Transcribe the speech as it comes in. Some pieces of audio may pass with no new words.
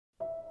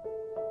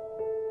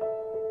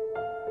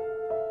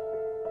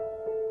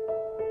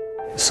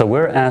So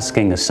we're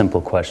asking a simple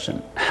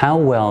question. How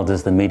well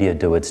does the media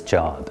do its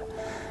job?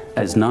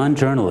 As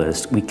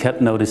non-journalists, we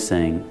kept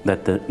noticing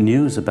that the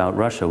news about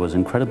Russia was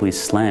incredibly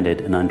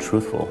slanted and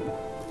untruthful.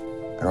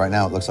 And right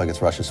now it looks like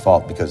it's Russia's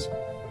fault because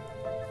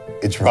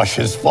it's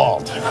Russia's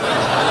fault.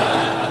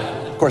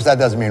 Of course, that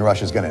doesn't mean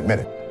Russia's going to admit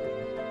it.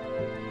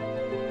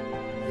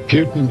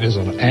 Putin is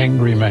an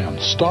angry man.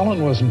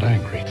 Stalin wasn't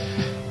angry.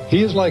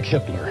 He is like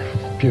Hitler.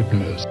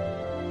 Putin is.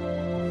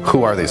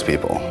 Who are these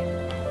people?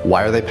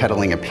 Why are they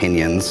peddling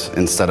opinions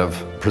instead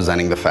of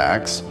presenting the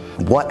facts?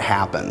 What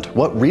happened?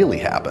 What really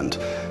happened?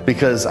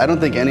 Because I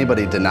don't think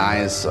anybody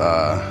denies,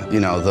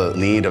 the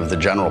need of the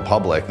general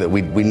public that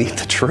we need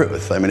the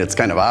truth. I mean, it's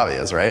kind of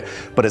obvious, right?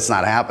 But it's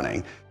not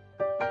happening.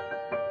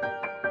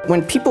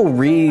 When people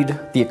read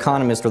The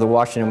Economist or The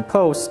Washington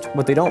Post,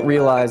 what they don't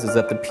realize is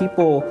that the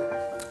people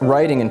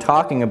writing and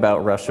talking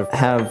about Russia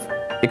have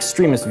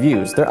extremist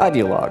views. They're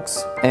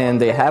ideologues, and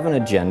they have an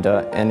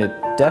agenda, and it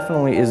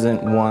definitely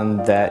isn't one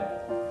that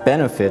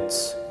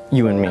benefits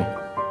you and me.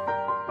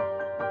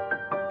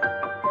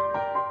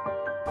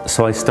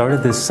 So I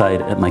started this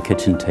site at my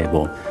kitchen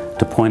table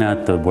to point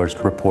out the worst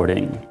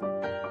reporting.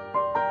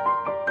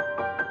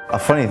 A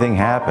funny thing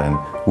happened.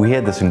 We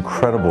had this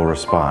incredible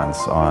response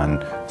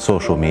on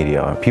social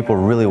media. People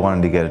really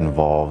wanted to get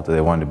involved.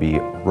 They wanted to be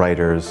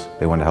writers.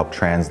 They wanted to help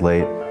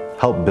translate,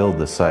 help build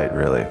the site,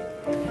 really.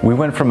 We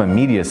went from a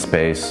media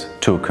space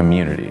to a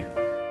community.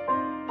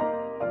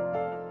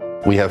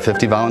 We have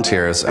 50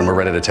 volunteers, and we're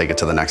ready to take it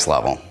to the next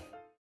level.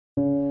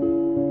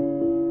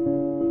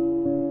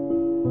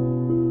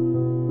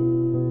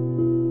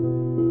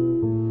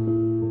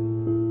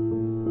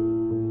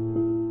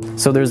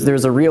 So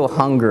there's a real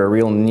hunger, a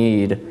real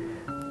need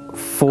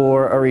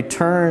for a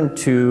return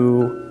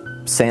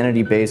to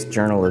sanity-based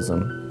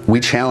journalism. We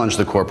challenged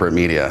the corporate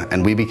media,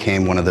 and we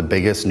became one of the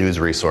biggest news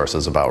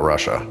resources about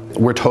Russia.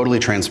 We're totally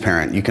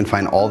transparent. You can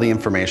find all the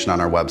information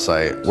on our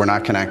website. We're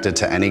not connected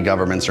to any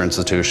governments or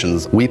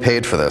institutions. We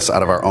paid for this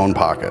out of our own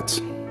pockets.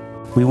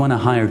 We want to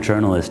hire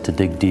journalists to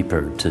dig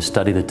deeper, to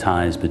study the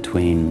ties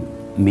between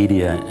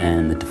media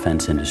and the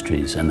defense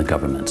industries and the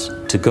governments,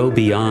 to go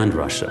beyond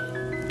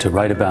Russia, to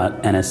write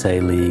about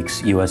NSA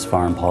leaks, US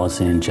foreign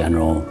policy in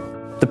general.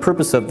 The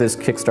purpose of this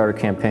Kickstarter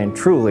campaign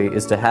truly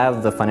is to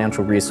have the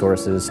financial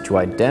resources to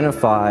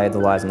identify the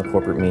lies in the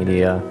corporate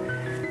media,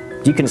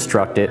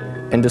 deconstruct it,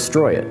 and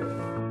destroy it.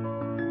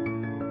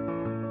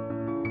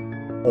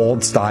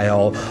 Old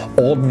style,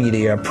 old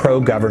media,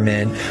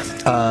 pro-government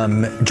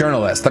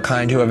journalists, the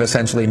kind who have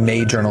essentially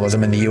made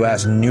journalism in the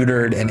US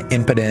neutered and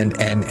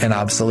impotent and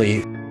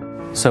obsolete.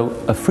 So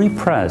a free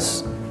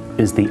press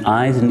is the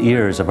eyes and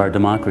ears of our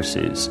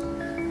democracies.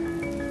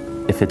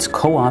 If it's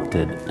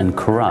co-opted and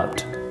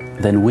corrupt,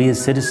 then we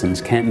as citizens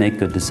can't make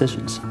good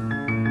decisions.